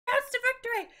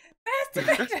victory! Path to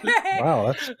victory! Wow,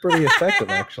 that's pretty effective,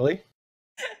 actually.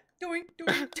 Doink,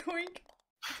 doink, doink,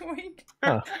 doink.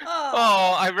 Huh.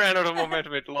 Oh, I ran out of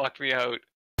momentum. It locked me out.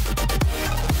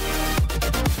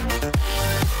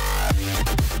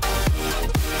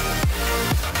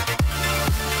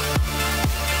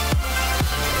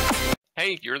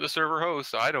 Hey, you're the server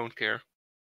host, so I don't care.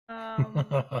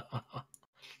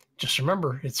 Just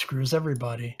remember, it screws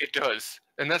everybody. It does.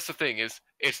 And that's the thing, is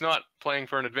it's not playing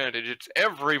for an advantage, it's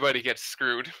everybody gets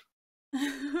screwed.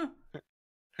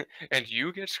 And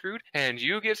you get screwed, and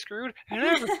you get screwed, and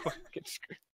everyone gets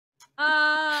screwed.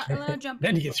 a little jump.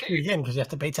 Then you get screwed again because you have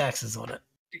to pay taxes on it.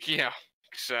 Yeah,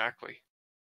 exactly.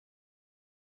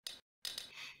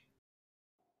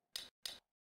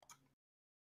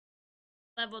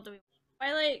 Level do we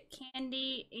Twilight,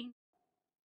 Candy, Angel,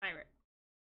 Pirate.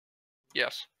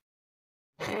 Yes.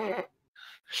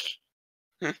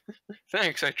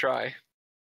 Thanks, I try.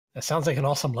 That sounds like an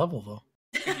awesome level, though.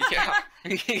 Yeah.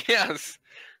 Yes.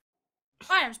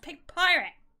 Fine, just pick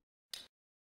Pirate.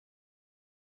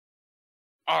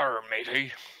 Arr,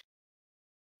 matey.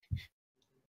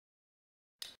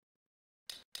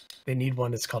 They need one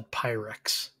that's called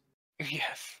Pyrex.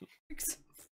 Yes.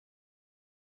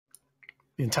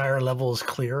 The entire level is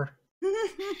clear.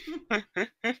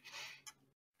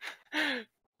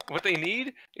 What they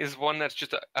need is one that's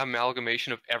just an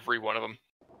amalgamation of every one of them.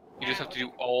 You just have to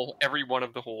do every one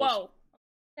of the holes. Whoa. What's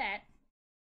that?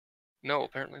 No,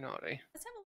 apparently not, eh? Let's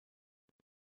have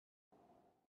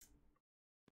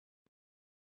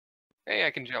a... Hey,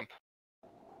 I can jump.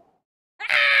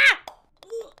 Ah!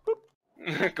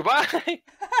 Goodbye!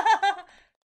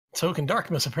 So can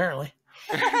Darkness, apparently.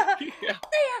 Yeah.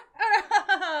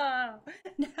 Oh,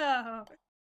 no.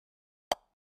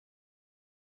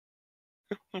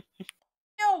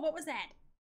 No, what was that?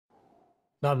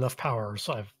 Not enough power,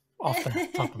 so I've off the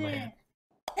top of my head.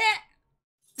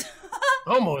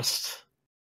 Almost.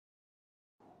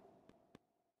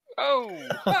 Oh!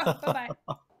 Oh, bye-bye.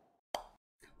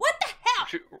 What the hell?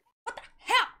 What the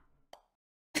hell?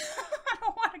 I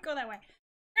don't want to go that way.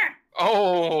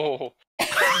 Oh!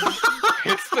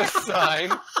 It's the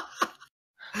sign.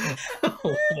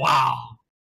 Wow.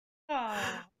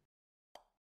 Oh.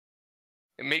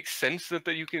 It makes sense that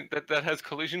you can that has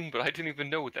collision, but I didn't even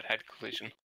know that had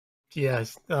collision.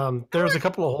 Yes. There's a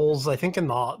couple of holes, I think, in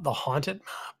the haunted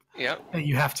map. Yeah. And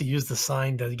you have to use the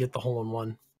sign to get the hole in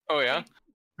one. Oh yeah.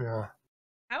 Yeah.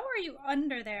 How are you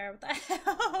under there? What the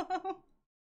hell?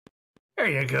 There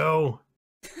you go.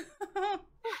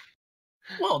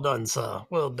 Well done, sir.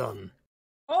 Well done.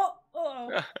 Oh,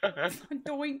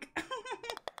 doink.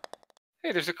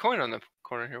 Hey, there's a coin on the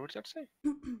corner here. What does that say?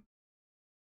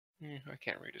 I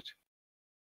can't read it.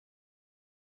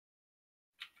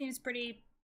 Seems pretty.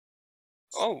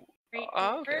 Oh. Okay.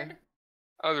 straightforward.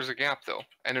 Oh, there's a gap though,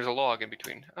 and there's a log in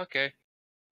between. Okay.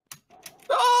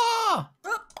 Ah!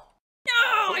 Oh,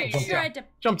 no! I Please. tried to.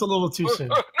 Jumped a little too soon.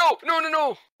 No!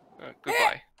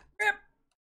 Goodbye.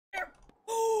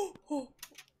 Oh.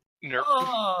 Nerp.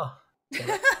 Ah!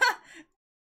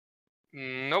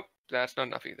 Nope, that's not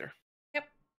enough either. Yep.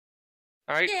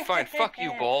 Alright, fine. Fuck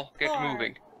you, ball. Get Four.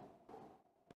 moving.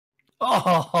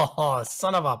 Oh,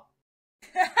 son of a...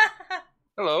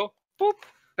 Hello. Boop.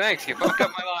 Thanks, you fucked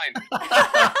up my line.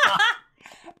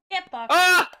 Get bucked.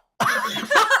 Ah!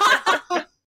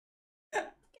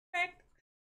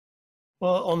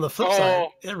 Well, on the flip side,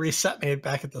 it reset me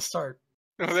back at the start.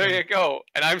 Oh, there you go.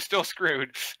 And I'm still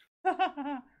screwed.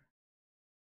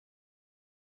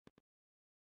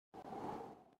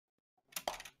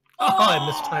 Oh, I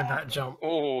mistimed that jump.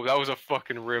 Oh, that was a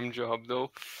fucking rim job,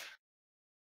 though.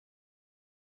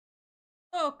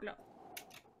 Oh, close.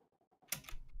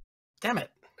 Damn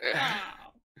it.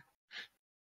 Wow.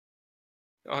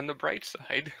 On the bright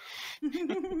side.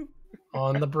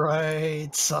 On the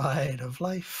bright side of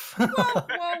life.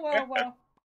 Whoa.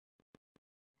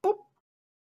 Boop.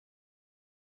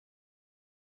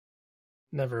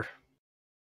 Never.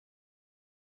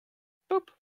 Boop.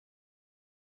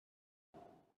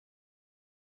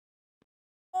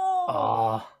 Oh.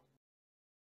 Aw.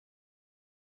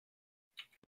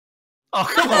 Oh,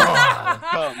 come on!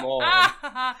 Come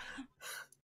on.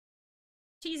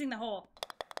 Teasing the hole.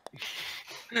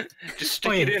 Just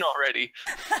stick it in already.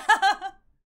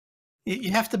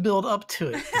 You have to build up to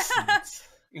it.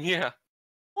 Yeah.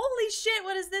 Holy shit,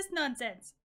 what is this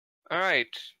nonsense?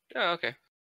 Alright. Oh, okay.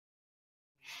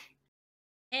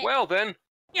 Hey. Well then,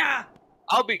 Yeah.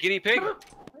 I'll be guinea pig.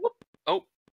 Oh.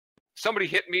 Somebody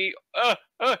hit me. Oof.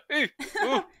 That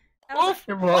was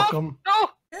You're welcome. No!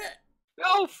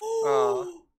 No!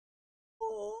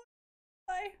 Oh.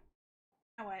 Bye.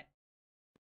 Now what?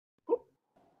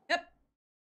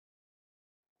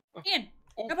 Ian,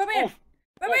 Oof, jump in. oof,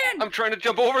 Jump oof. in. I'm trying to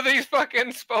jump over these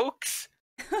fucking spokes.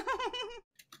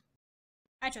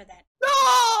 I tried that.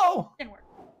 No! Didn't work.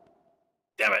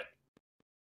 Damn it.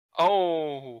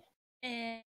 Oh.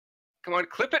 And Come on,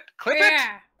 clip it. Clip it.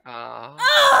 yeah. Ah.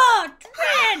 Oh,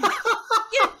 Dren!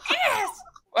 You ass!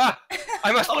 Ah,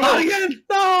 I must. Oh, not again!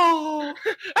 No!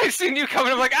 I've seen you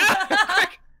coming. I'm like, ah,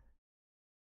 quick.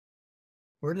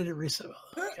 Where did it reset?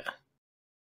 Oh, okay.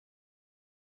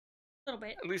 A little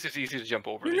bit. At least it's easy to jump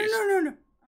over No, these. no.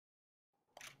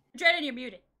 Dren, you're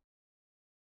muted.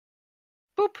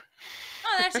 Boop.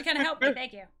 Oh, that actually kind of helped me.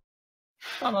 Thank you.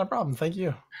 Oh, not a problem. Thank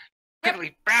you.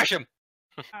 Quickly bash him.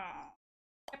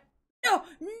 Oh.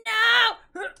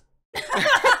 No!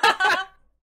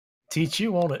 Teach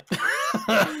you, won't it?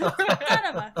 Son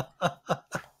of a...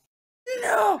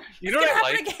 No! You know It's what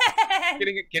I gonna like? happen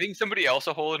again! Getting somebody else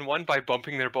a hole in one by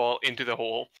bumping their ball into the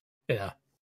hole. Yeah.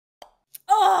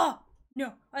 Oh!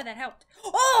 No. Oh, that helped.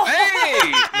 Oh!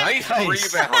 Hey! Nice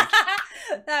Nice. rebound.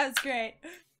 That was great.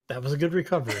 That was a good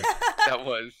recovery. That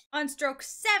was. On stroke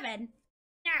 7.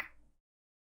 Yeah.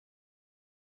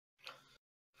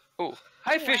 Oh,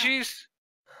 hi, Wow. fishies.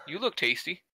 You look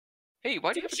tasty. Hey,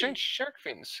 why do you have Sushi. giant shark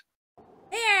fins?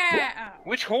 Yeah. Oh.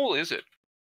 Which hole is it?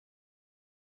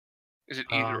 Is it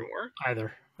either or?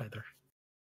 Either.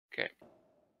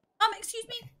 Excuse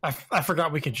me. I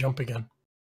forgot we could jump again.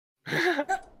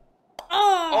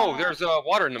 Oh. Oh, there's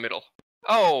water in the middle.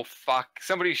 Oh, fuck.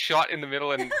 Somebody shot in the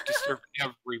middle and disturbed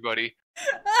everybody.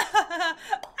 Ah!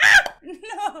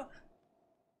 No.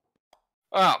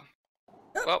 Oh.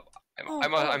 Well, Oh,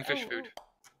 I'm fish food.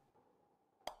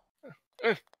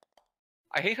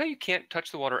 I hate how you can't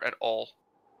touch the water at all.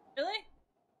 Really?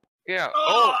 Yeah.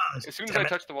 Oh, Oh, as soon as I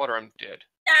touch the water, I'm dead.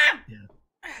 Ah!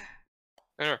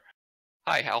 There.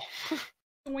 Hi, Hal.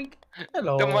 Wink.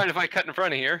 Hello. Don't mind if I cut in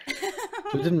front of here.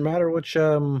 So it didn't matter which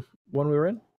one we were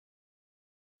in.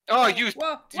 Oh, you,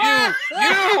 Whoa.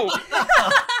 you!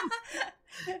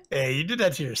 Hey, you did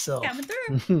that to yourself. Coming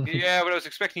through. Yeah, but I was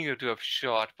expecting you to have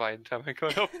shot by the time I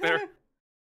got up there.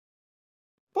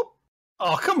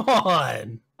 Oh, come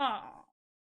on. Oh.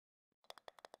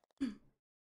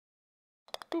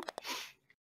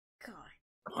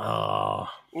 God. Oh,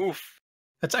 Oof.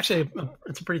 it's actually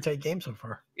it's a pretty tight game so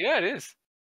far. Yeah, it is.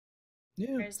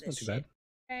 Yeah, Where's it's not this too shit? bad.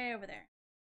 Hey, over there.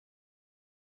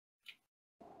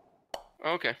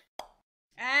 Okay.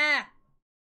 Ah.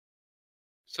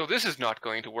 So this is not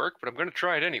going to work, but I'm going to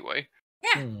try it anyway.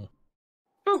 Yeah. Hmm.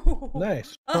 Ooh.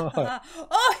 Nice.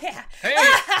 Oh yeah. Hey!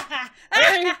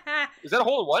 Hey! Is that a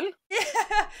hole in one?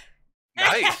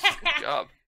 Nice. Good job.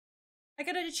 I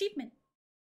got an achievement.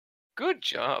 Good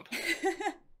job.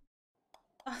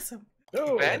 Awesome.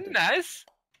 Oh, Very nice.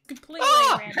 Completely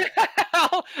random.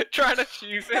 Trying to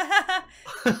choose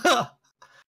it.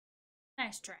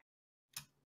 Nice try.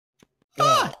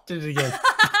 Ah, did it again.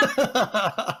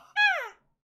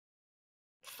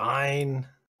 Fine.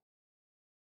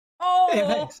 Oh. Hey,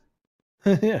 thanks.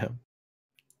 yeah.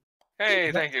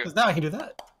 Hey, thank you. 'Cause now I can do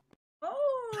that.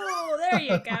 Oh, there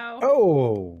you go.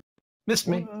 Oh. Missed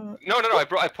me. No.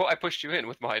 I pushed you in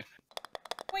with mine.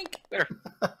 Wink. There.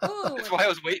 Ooh. That's why I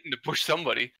was waiting to push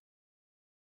somebody.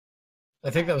 I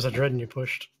think that was a dread you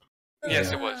pushed.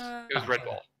 Yes, it was. It was red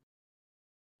ball.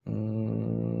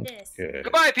 This. Okay.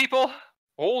 Goodbye, people.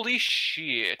 Holy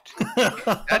shit.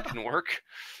 That didn't work.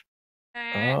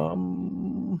 Yeah.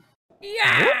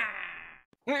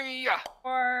 Yeah.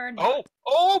 Or not.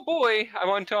 Oh boy. I'm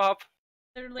on top.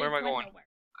 Literally where am I went going? nowhere.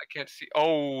 I can't see.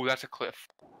 Oh, that's a cliff.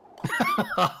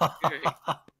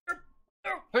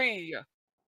 Hey.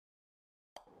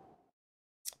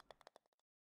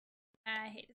 I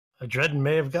hate it. A dread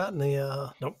may have gotten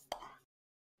the nope,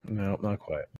 No, not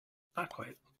quite. not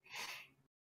quite.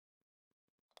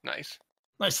 Nice.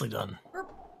 Nicely done.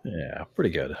 Yeah,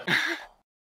 pretty good.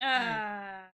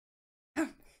 Uh,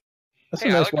 That's Hey,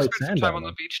 a I nice like to white spend some sand time down on the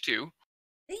there. beach too.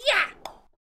 yeah.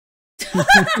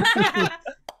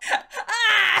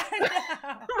 Ah, no.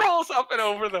 Rolls up and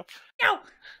over them. No.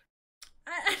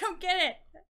 I don't get it.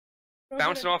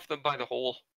 Bouncing off them by the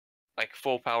hole. Like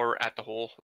full power at the hole.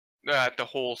 At the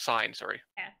hole sign, sorry.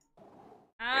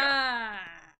 Ah.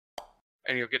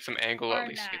 And you'll get some angle Or at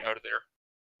least to get not. out of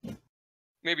there.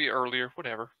 Maybe earlier,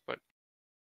 whatever. But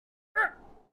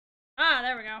Ah,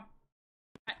 there we go.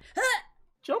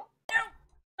 Jump.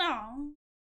 Oh.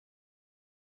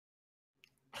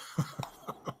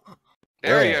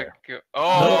 there you There. go.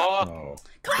 Oh, Oh.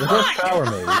 Come With on. less power,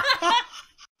 maybe.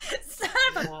 Son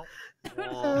of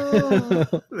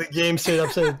a... The game stayed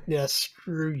up saying, yeah,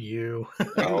 screw you.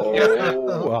 Oh, Yeah.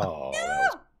 wow. No!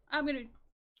 I'm gonna...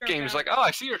 game's like, oh,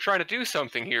 I see you're trying to do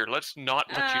something here. Let's not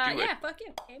let you do it. Yeah, fuck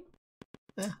you, game.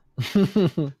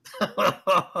 Can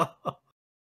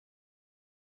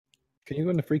you go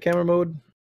into free camera mode?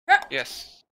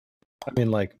 Yes. I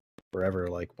mean, like, forever,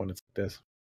 like, when it's like this.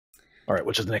 Alright,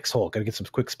 which is the next hole? Gotta get some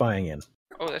quick spying in.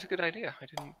 Oh, that's a good idea. I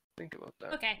didn't think about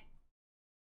that. Okay.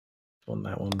 One,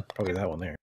 that one. Probably that one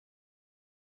there.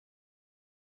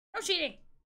 No cheating.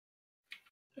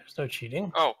 There's no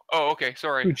cheating. Oh, okay.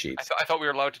 Sorry. Who cheats? I thought we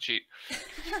were allowed to cheat.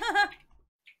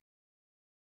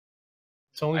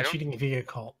 It's only I don't- cheating if you get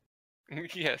caught.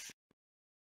 Yes.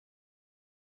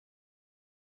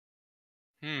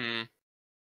 Hmm.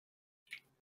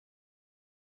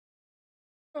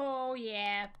 Oh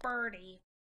yeah, birdie.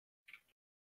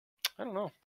 I don't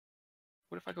know.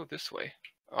 What if I go this way?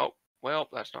 Oh, well,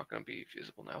 that's not going to be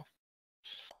visible now.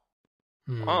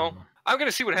 Oh, I'm going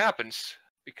to see what happens,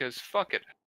 because fuck it.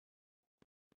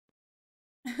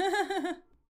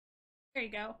 There you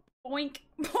go. Boink,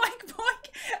 boink, boink.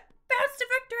 Bounce to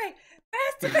victory.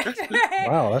 Bounce to victory.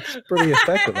 Wow, that's pretty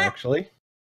effective, actually.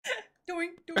 Doink,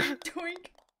 doink, doink,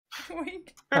 doink.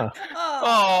 Huh.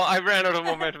 Oh, I ran out of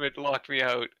momentum. It locked me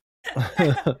out.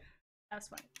 That was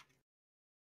fun.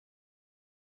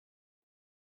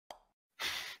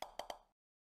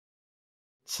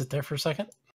 Sit there for a second.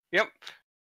 Yep.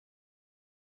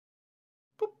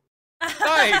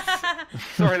 Nice.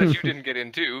 Sorry that you didn't get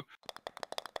in too.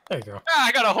 There you go. Ah,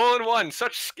 I got a hole in one.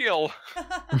 Such skill.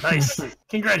 Nice.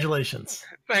 Congratulations.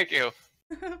 Thank you.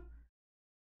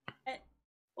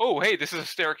 Oh, hey, this is a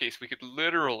staircase. We could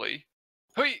literally.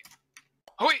 Hoi!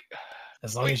 Hoi!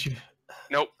 As long Wait. as you.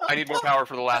 Nope, I need more power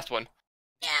for the last one.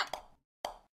 Yeah.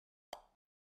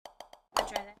 I'll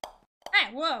try that.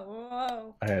 Hey, whoa,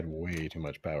 whoa. I had way too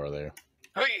much power there.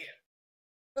 Hoi!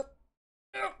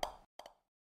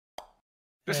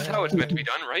 This is how it's meant to be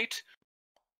done, right?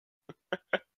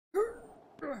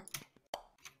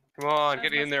 Come on,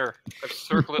 get in there. I've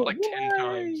circled it like 10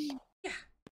 times. Yeah.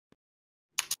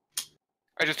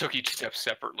 I just took each step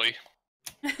separately.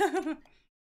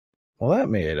 Well, that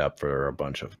made it up for a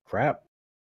bunch of crap.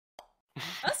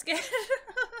 That's good.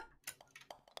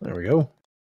 There we go.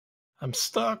 I'm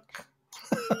stuck.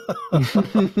 I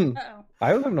Uh-oh.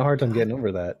 was having a hard time getting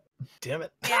over that. Damn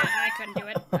it. Yeah, I couldn't do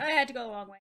it. I had to go the long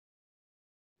way.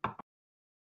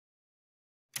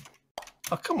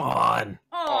 Oh, come on.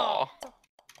 Oh.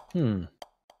 Hmm.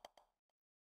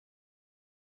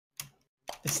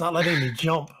 It's not letting me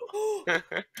jump.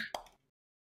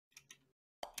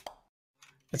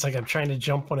 It's like I'm trying to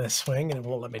jump when I swing and it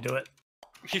won't let me do it.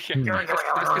 That's because you have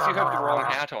the wrong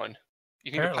hat on.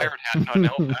 You need Apparently. a pirate hat, not an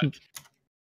elf hat.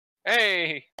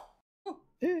 Hey!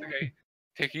 Yeah. Okay.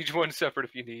 Take each one separate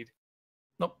if you need.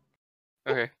 Nope.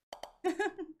 Okay.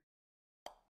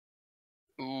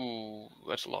 Ooh,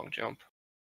 that's a long jump.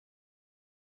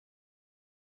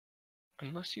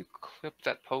 Unless you clip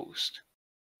that post.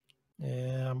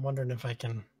 Yeah, I'm wondering if I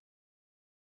can.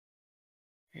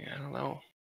 Yeah, I don't know.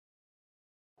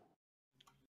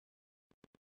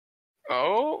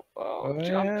 Oh,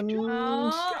 jump. And...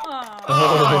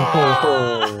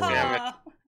 Oh. Damn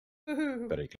it.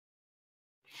 Better get-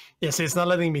 Yeah, see, it's not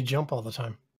letting me jump all the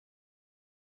time.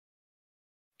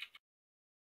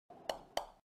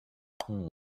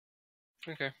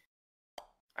 Okay.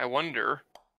 I wonder.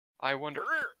 Oh,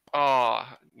 no.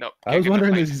 I was can't get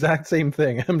wondering the height. exact same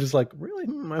thing. I'm just like, really?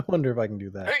 I wonder if I can do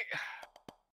that. Hey!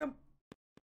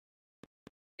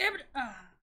 Damn it. Ah.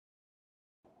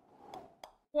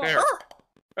 Whoa. There.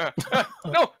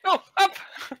 No, up!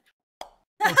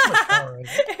 That's much power, right?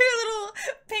 Your little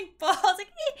pink balls. Like,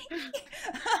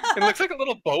 It looks like a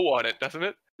little bow on it, doesn't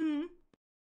it? Mhm.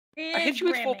 I hit you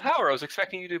with full Ramming. power. I was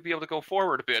expecting you to be able to go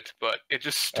forward a bit, but it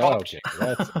just Oh, stopped. okay,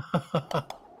 that's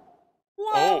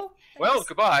Whoa. Oh, well, Thanks.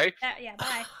 goodbye. Yeah,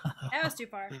 bye. That was too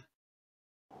far.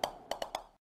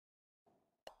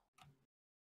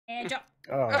 And jump.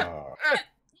 oh.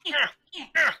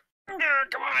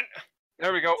 Come on.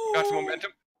 There we go. Got some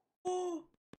momentum. Oh,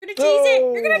 you're gonna cheese it!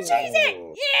 You're gonna cheese it!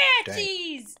 Oh, Yeah, dang.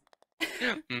 cheese!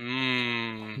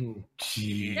 Mmm.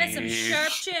 Jeez. That's some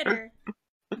sharp cheddar.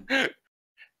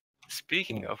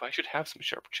 Speaking of, I should have some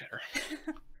sharp cheddar.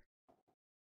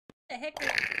 The heck?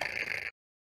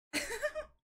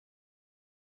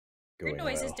 Going Weird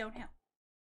noises well. don't help.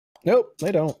 Nope,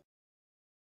 they don't.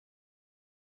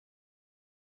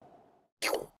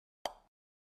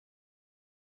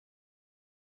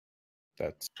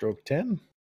 That's stroke 10.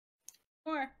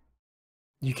 More.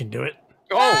 You can do it.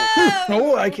 Oh!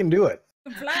 Oh, I can do it.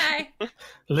 Fly.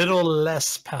 Little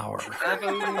less power. I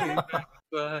believe I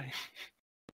fly.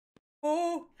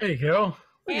 Oh, There you go.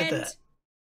 Look at and that.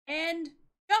 and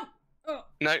jump. Oh,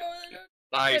 No, oh,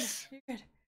 nice. Good. You're good.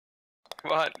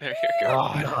 Come on, there you go.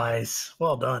 God. Nice.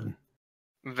 Well done.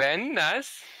 Very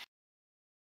nice.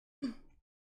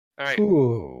 Alright,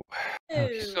 Ooh.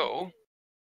 so...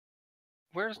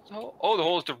 Where's the hole? Oh, the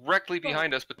hole is directly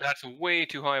behind us, but that's way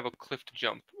too high of a cliff to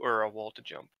jump, or a wall to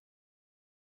jump.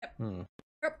 Hmm.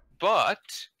 But...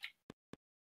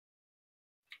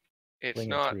 It's Fling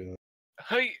it not... through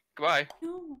Hey! Goodbye.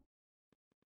 No.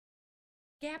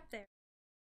 Gap there.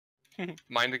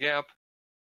 Mind the gap.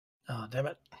 Oh, damn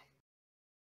it.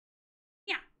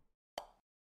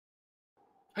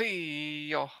 Hey!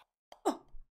 Yo.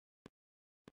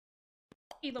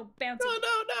 Hey, little bouncy.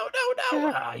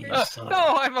 No. Ah, you son of No,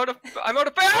 a... I'm out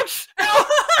of bounds!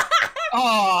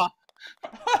 Oh!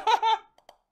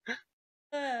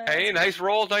 Hey, nice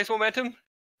roll, nice momentum.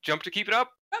 Jump to keep it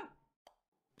up.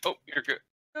 Oh, you're good.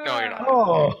 No, you're not.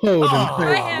 Oh,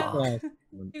 I Oh. have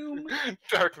doom.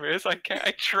 Dark Miss, I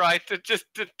tried to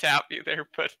tap you there,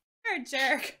 but You're a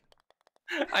jerk.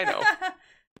 I know.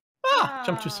 Ah,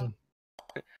 jumped too soon.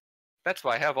 That's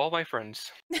why I have all my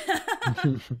friends.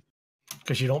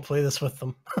 Because you don't play this with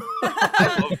them.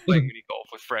 I love playing mini golf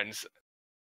with friends.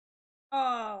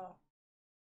 Oh.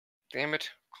 Damn it,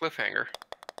 cliffhanger.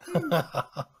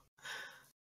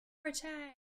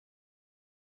 Protect.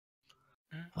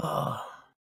 Ah.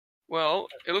 Well,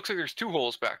 it looks like there's 2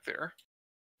 holes back there.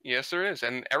 Yes, there is,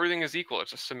 and everything is equal.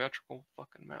 It's a symmetrical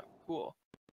fucking map. Cool.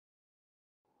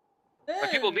 My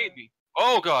people need me.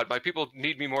 Oh god, my people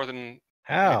need me more than...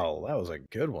 Hal, that was a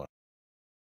good one.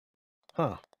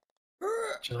 Huh.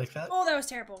 Did you like that? Oh, that was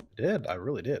terrible. I did. I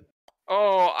really did.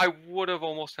 Oh, I would have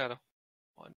almost had a...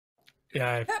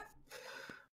 Yeah,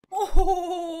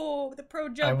 Oh, the pro I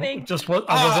jumping.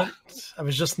 I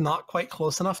was just not quite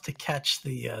close enough to catch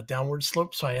the downward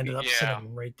slope, so I ended up Yeah.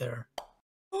 sitting right there.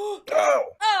 Oh!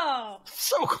 Oh,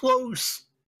 So close.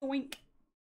 wink.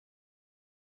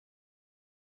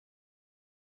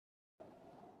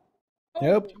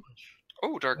 Yep.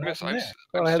 Oh, Dark What Miss, happened I'm, there?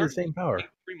 I'm Thought I had the starting same power. to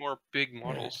get 3 more big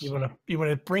models. You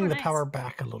wanna bring the nice. power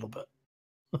back a little bit.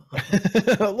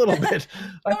 A little bit.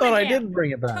 I Tone thought it I down. did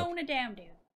bring it back. Tone it down, dude.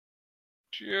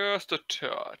 Just a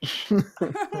touch.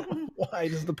 Why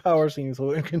does the power seem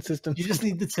so inconsistent? You just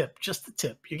need the tip, just the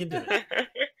tip. You can do it.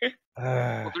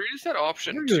 Well, there is that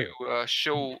option You're to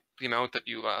show the amount that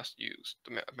you last used,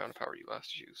 the amount of power you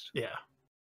last used. Yeah.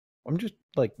 I'm just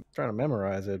like trying to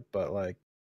memorize it, but like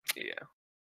Yeah.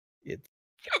 it's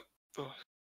Ugh.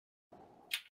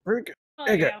 frick. Oh,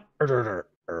 Okay. yeah. Well,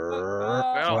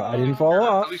 Well, I didn't fall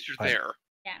off. At least you're I- there.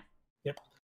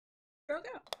 Go,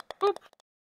 go.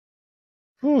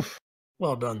 Oof.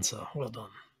 Well done, so well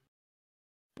done.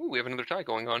 Ooh, we have another tie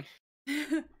going on.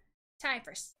 Tie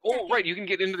first. Oh, right, you can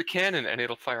get into the cannon and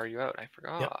it'll fire you out. I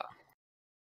forgot. Yep. I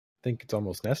think it's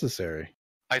almost necessary.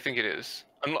 I think it is.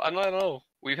 I don't know.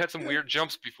 We've had some weird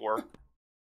jumps before.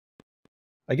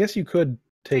 I guess you could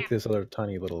take this other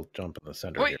tiny little jump in the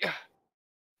center Wait. here.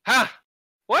 Ha!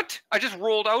 What? I just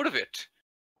rolled out of it.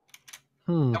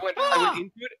 Hmm. I went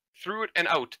into it, through it, and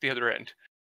out the other end.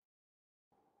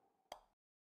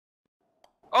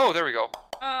 Oh, there we go.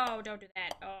 Oh, don't do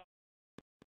that. Oh.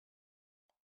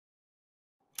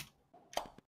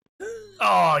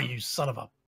 Oh, you son of a...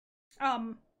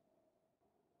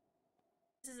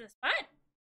 This is a spot.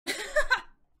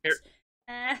 Here.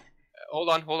 Hold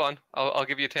on. I'll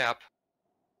give you a tap.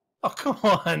 Oh, come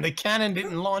on. The cannon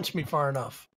didn't launch me far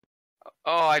enough.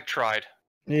 Oh, I tried.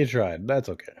 You tried. That's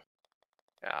okay.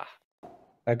 Yeah.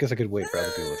 I guess I could wait for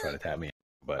other people to try to tap me.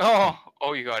 But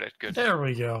Oh, you got it. Good. There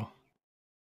we go.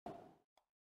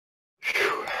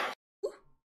 Phew.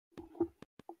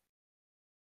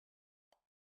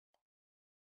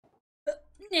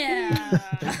 Yeah.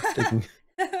 Taking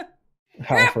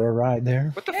Hal for a ride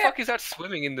there. What the fuck is that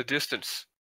swimming in the distance?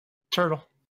 Turtle.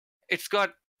 It's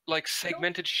got like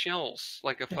segmented shells,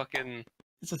 like a Yeah. fucking.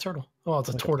 It's a turtle. Oh, it's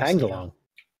a Like tortoise. Pangolin.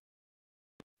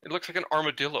 It looks like an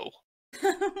armadillo.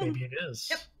 Maybe it is.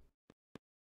 Yep.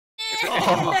 It's one of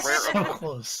Oh, those rare. so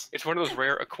close. It's one of those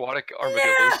rare aquatic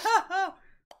armadillos. No!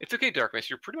 It's okay, Darkness.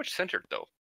 You're pretty much centered though,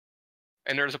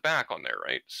 and there's a back on there,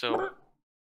 right? So.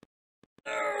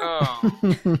 Oh.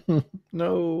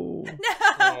 No. No!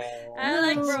 I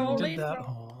like So rolling. did that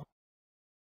hole.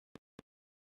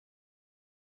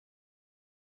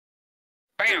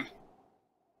 Bam!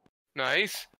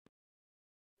 Nice.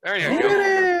 There you Did go.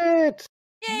 it!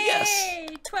 Yay! Yes!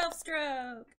 12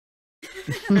 stroke.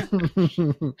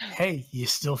 Hey, you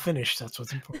still finished. That's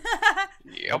what's important.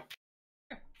 Yep.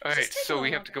 Alright, Just take a so we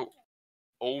little have to go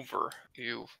over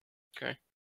you. Okay.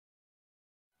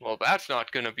 Well, that's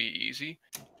not gonna be easy.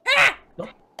 Don't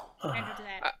Ah, do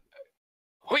that.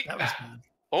 Wait. that was bad.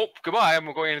 Oh, goodbye. I'm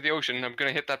going into the ocean. I'm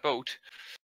gonna hit that boat.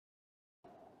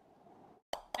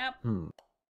 Hmm.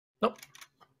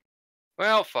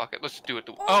 Well, fuck it. Let's do it.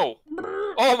 Oh!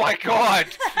 Oh my god!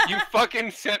 You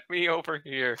fucking sent me over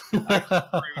here. I'm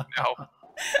screwed now.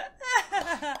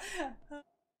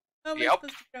 How am I Yep.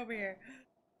 supposed to get over here?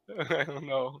 I don't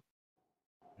know.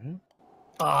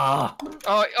 Ah.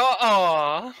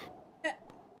 Oh.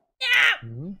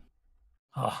 Hmm?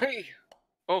 Ah. Hey.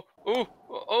 Oh.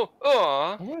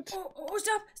 What? Oh,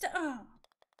 stop!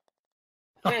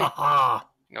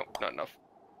 No, not enough.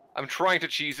 I'm trying to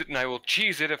cheese it, and I will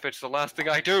cheese it if it's the last thing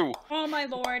I do. Oh my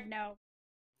lord, no.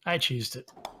 I cheesed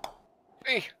it.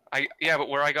 Hey, yeah, but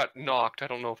where I got knocked, I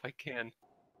don't know if I can.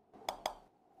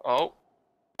 Oh,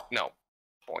 no,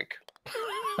 boink.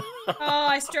 Oh,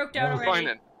 I stroked out Oh, already. Fine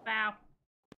then. Wow.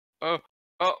 Oh.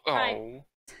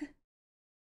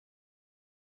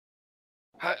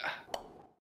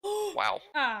 Wow,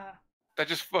 Ah. that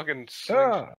just fucking.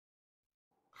 Slings.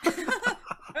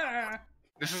 Ah!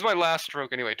 This is my last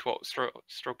stroke anyway. 12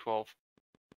 stroke 12.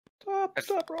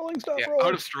 Stop rolling, stop Yeah, rolling.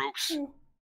 out of strokes.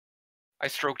 I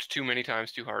stroked too many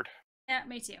times too hard. Yeah,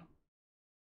 me too.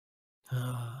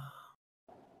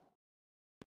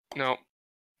 No,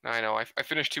 I know. I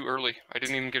finished too early. I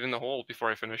didn't even get in the hole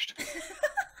before I finished.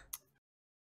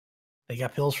 They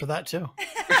got pills for that too.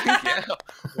 yeah,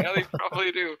 they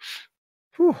probably do.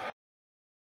 Whew.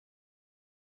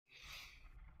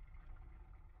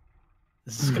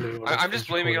 This is gonna be. I'm just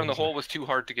blaming it on the hole was too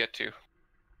hard to get to.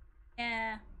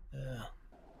 Yeah. Yeah.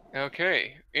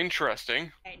 Okay,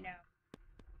 interesting. I know.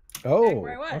 Oh,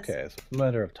 where I was. okay. So it's a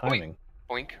matter of timing.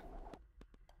 Boink,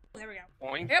 There we go.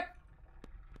 boink. Yep.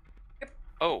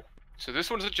 Oh, so this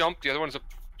one's a jump, the other one's a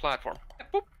platform.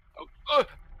 Boop. Oh,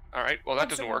 all right. Well, that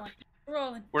doesn't work.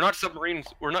 Rolling. We're not submarines.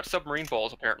 We're not submarine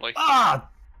balls, apparently. Ah!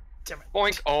 Damn it.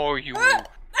 Boink. Oh, you. Ah!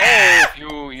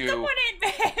 Oh, you. Someone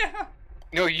hit me.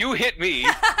 No, you hit me.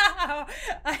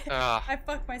 I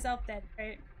fucked myself then,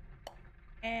 right?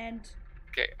 And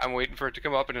Okay, I'm waiting for it to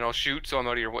come up, and then I'll shoot, so I'm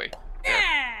out of your way.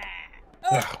 yeah.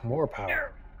 Oh, Ugh, more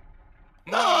power.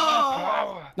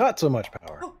 No. Not so much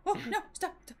power. oh, no!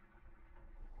 Stop!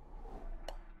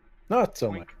 Not so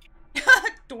Boink. much.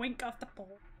 Doink off the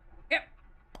pole. Yep.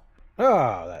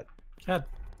 Ah, that. God.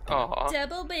 Aw,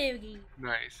 Double boogie.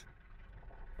 nice.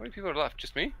 How many people are left?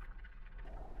 Just me?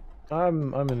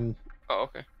 I'm in. Oh,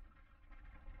 okay.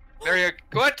 There you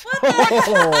go. What?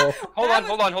 Oh,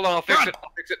 Hold on. I'll fix it.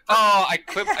 Oh, I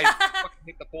fucking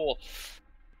hit the pole.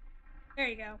 There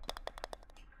you go.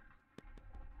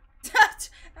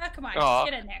 Oh, come on, Aw.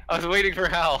 just get in there. I was waiting for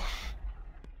Hal.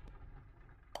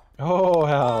 oh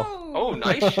hell. Oh,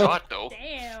 nice shot, though.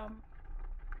 Damn.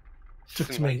 Took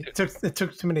too many. It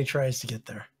took too many tries to get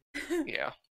there.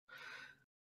 Yeah.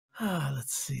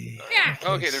 Let's see. Yeah.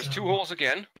 Okay, there's two holes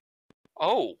again.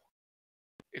 Oh.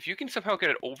 If you can somehow get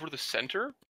it over the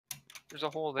center, there's a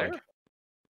hole there.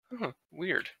 Huh,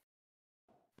 weird.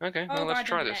 Okay, Oh, well, let's God,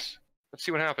 try don't do this. Let's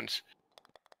see what happens.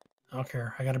 I don't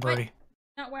care. I got a birdie.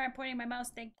 Not where I'm pointing my mouse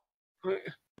thing. Doink.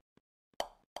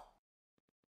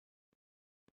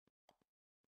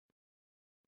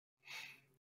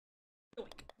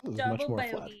 This is much Double more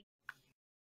flat. bogey.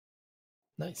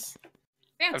 Nice.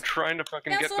 I'm Bounce. trying to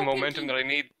fucking That's get the so momentum pinky. that I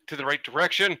need to the right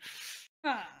direction.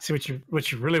 Ah. See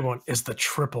what you really want is the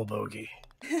triple bogey.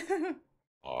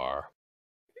 R.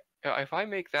 Yeah, if I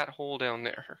make that hole down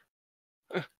there.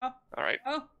 Oh. Alright.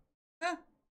 Oh. Oh.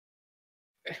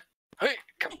 Hey,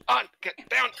 come on, get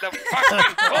down the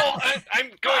fucking pole. I'm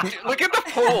going to. Look at the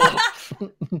pole.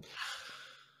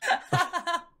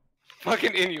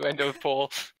 Fucking innuendo pole.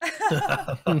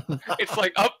 It's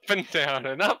like up and down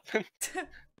and up and.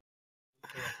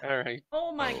 Alright.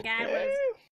 Oh my god. Okay.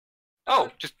 Oh,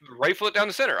 just rifle it down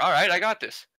the center. Alright, I got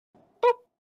this.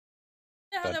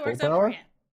 How That that full works out power? for you.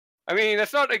 I mean,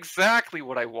 that's not exactly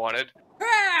what I wanted.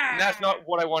 And that's not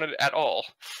what I wanted at all.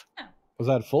 Was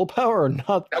that full power or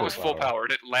not? That was full power.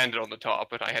 It landed on the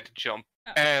top, and I had to jump.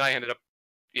 Oh. And I ended up,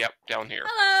 yep, down here.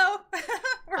 Hello.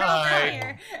 We're all Hi. down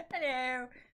here. Hello.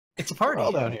 It's a party.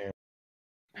 All down here.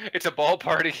 It's a ball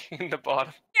party in the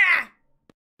bottom. Yeah.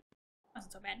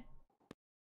 Wasn't so bad.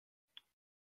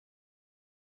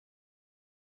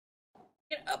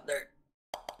 Get up there.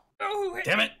 Oh, hit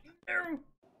Damn me. it! Oh.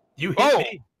 You hit Oh!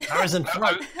 me. I was in I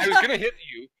front. was gonna hit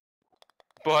you,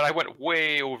 but I went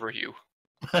way over you.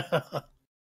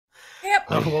 Yep.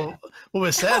 Well, what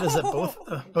was sad is that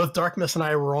both Darkness and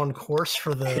I were on course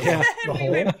for the Yeah.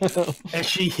 hole, and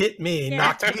she hit me, Yeah.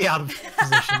 knocked me out of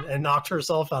position, and knocked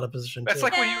herself out of position. That's too.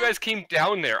 like when you guys came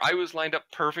down there. I was lined up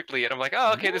perfectly, and I'm like,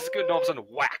 oh, okay, this is good. And all of a sudden,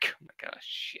 whack! I'm like, oh,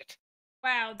 shit.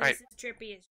 Wow, this Right. is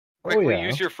trippy as. Wait, Oh, wait, yeah.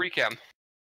 use your free cam.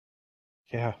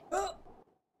 Yeah. Oh.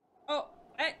 Oh.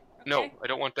 Hey. No, okay. I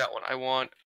don't want that one. I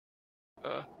want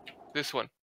this one.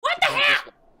 What the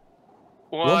hell?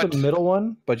 You want What? the middle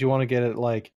one, but you want to get it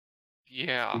like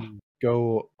Yeah.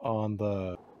 go on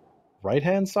the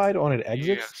right-hand side when it Yeah.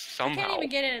 exits. I Somehow. can't even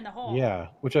get it in the hole. Yeah,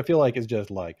 which I feel like is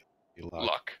just like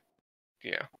Luck.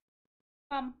 Yeah.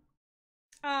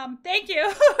 Thank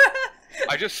you.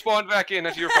 I just spawned back in.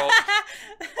 That's your fault.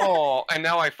 Oh, and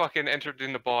now I fucking entered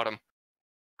in the bottom.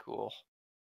 Cool.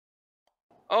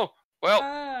 Oh, well,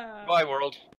 bye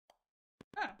world.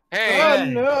 Oh. Hey! Oh Hey.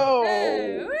 no!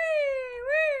 Hey, wee, wee,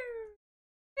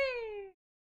 wee.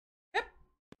 Yep,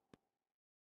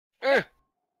 Eh,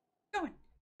 going,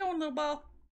 little ball.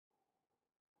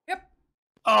 Yep,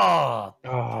 Oh,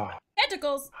 Ah,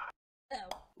 tentacles.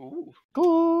 Oh, ooh.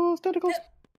 goals, tentacles.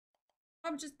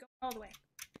 I'm just going all the way.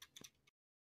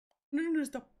 No,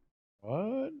 stop.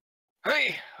 What?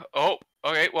 Hey! Oh,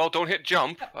 okay, well, don't hit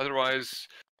jump, otherwise...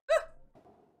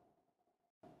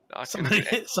 not gonna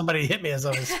get- somebody hit me as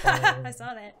I was I falling.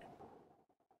 saw that.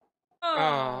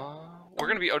 Oh, We're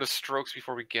gonna be out of strokes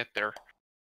before we get there.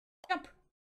 jump.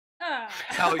 Ah.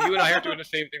 Hal, you and I are doing the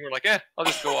same thing. We're like, I'll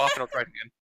just go off and I'll try it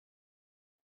again.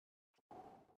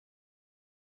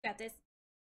 Got this.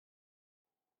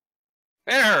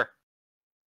 There!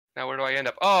 Now where do I end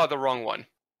up? Oh, the wrong one.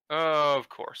 Of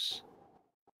course.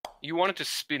 You wanted to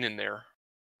spin in there.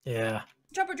 Yeah,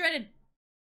 Jumper dreaded.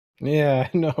 Yeah,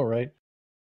 I know, right?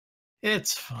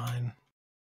 it's fine.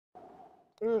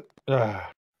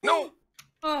 Ah. No!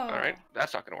 Oh. Alright,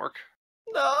 that's not gonna work.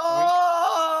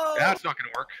 No. That's not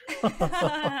gonna work.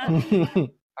 Oh,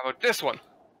 How about this one?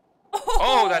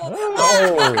 Oh, that-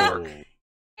 Oh.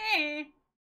 Eh.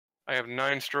 I have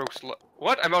 9 strokes left.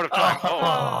 What? I'm out of time. Oh.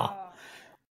 Oh.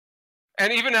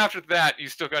 And even after that, you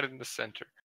still got it in the center.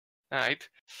 Alright.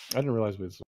 I didn't realize we.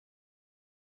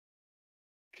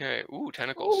 Okay. Ooh,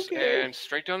 tentacles. Okay. And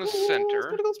straight down the Goals, center.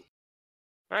 tentacles.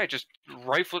 Alright, just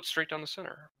rifle it straight down the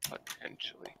center.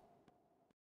 Potentially.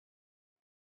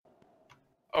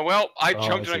 Oh well, I Oh,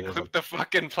 jumped I see, and I there's clipped the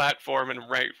fucking platform and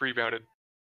rebounded.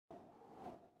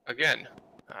 Again.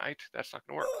 Alright, that's not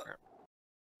gonna work.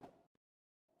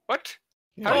 What?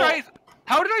 Yeah.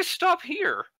 How did I stop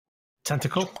here?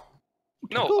 Tentacle.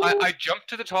 No, I jumped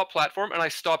to the top platform and I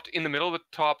stopped in the middle of the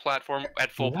top platform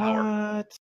at full power.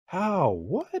 What? How?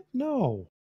 What? No.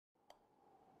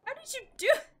 How did you do?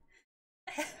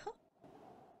 The hell?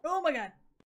 Oh my god.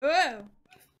 Whoa.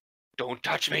 Don't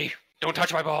touch me! Don't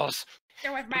touch my balls!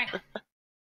 Get away from me.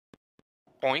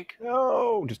 Boink.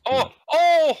 No. Just Oh!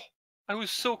 Oh! I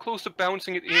was so close to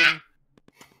bouncing it in.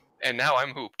 And now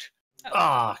I'm hooped.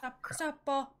 Ah, Stop,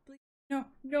 ball. Please.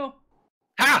 No.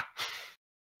 Ha!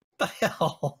 the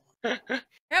hell.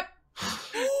 Yep.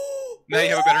 Now you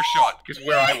have a better shot, because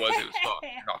where I was, it was fucked.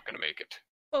 You're not gonna make it.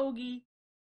 Bogey.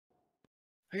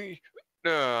 Hey.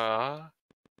 Whoa.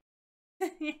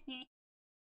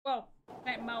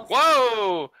 That mouse.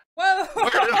 Whoa! Whoa.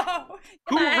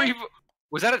 Who Goodbye.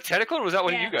 Was that a tentacle or was that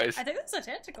one of you guys? I think that's a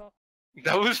tentacle.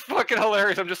 That was fucking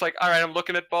hilarious. I'm just like, alright, I'm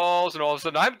looking at balls, and all of a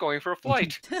sudden I'm going for a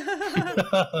flight.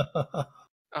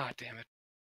 Ah, damn it.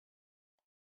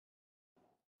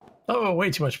 Oh, way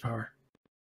too much power.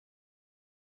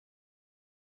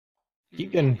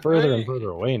 keep getting further and further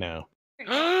away now.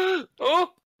 Oh!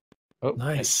 Oh,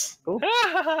 Nice. Cool.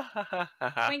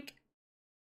 Wink.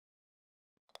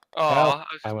 Oh, Now, I was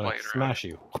just I'm gonna playing around. smash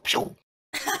you.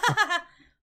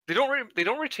 They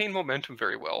don't retain momentum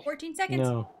very well. 14 seconds.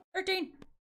 No. 13.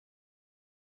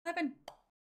 11.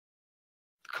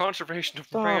 Conservation of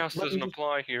Stop, mass let me doesn't just-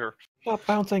 apply here. Stop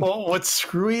bouncing. Well, what's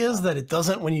screwy is that it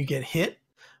doesn't when you get hit,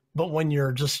 but when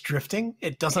you're just drifting,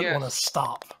 it doesn't want to Yes.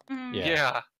 stop. Mm.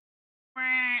 Yeah.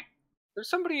 There's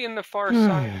somebody in the far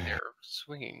side there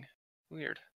swinging.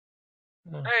 Weird.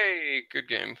 Yeah. Hey, good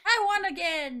game. I won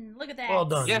again. Look at that. Well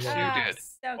done. Yes, Yeah. you did.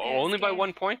 So good, Only by Squid.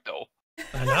 1 point, though.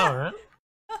 I know, right?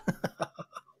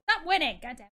 Stop winning.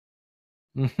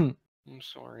 Goddamn. I'm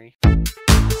sorry.